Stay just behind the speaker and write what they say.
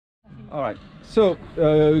All right. So,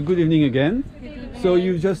 good evening again. So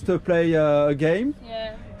you just play a game.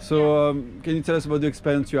 Yeah. So can you tell us about the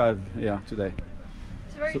experience you had today?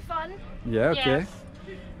 It's very fun. Yeah. Okay. Yes.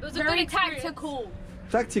 It was very tactical.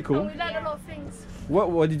 Tactical. And we learned a lot of things.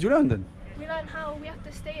 What did you learn then? We learned how we have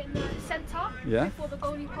to stay in the centre before the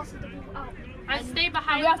goalie passes the ball out. And stay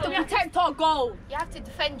behind. We have to protect our goal. You have to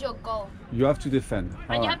defend your goal. You have to defend.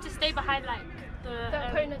 And you have to stay behind like The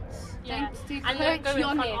opponents. Yeah. And then go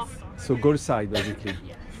in front of. So goal side basically.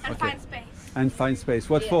 And Okay. find space. And find space.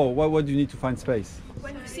 What for? What do you need to find space?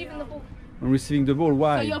 When receiving the ball. When receiving the ball,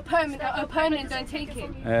 why? So your opponent don't take it.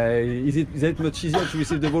 Is it much easier to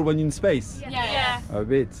receive the ball when in space? Yeah. A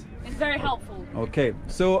bit. It's very helpful. Okay.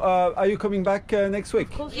 So are you coming back next week?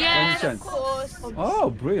 Yes. Any chance? Of course. Oh,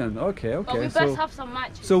 brilliant. Okay. But we So best have some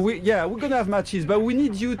matches. So we're gonna have matches, but we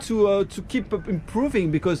need you to keep improving,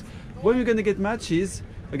 because when we're gonna get matches,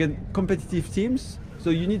 again, competitive teams. So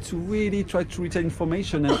you need to really try to retain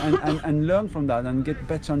information and learn from that and get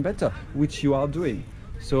better and better, which you are doing.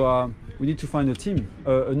 So we need to find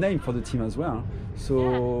a name for the team as well.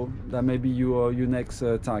 So that may be your next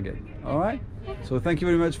target. All right. So thank you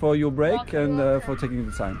very much for your break and for taking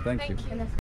the time. Thank you.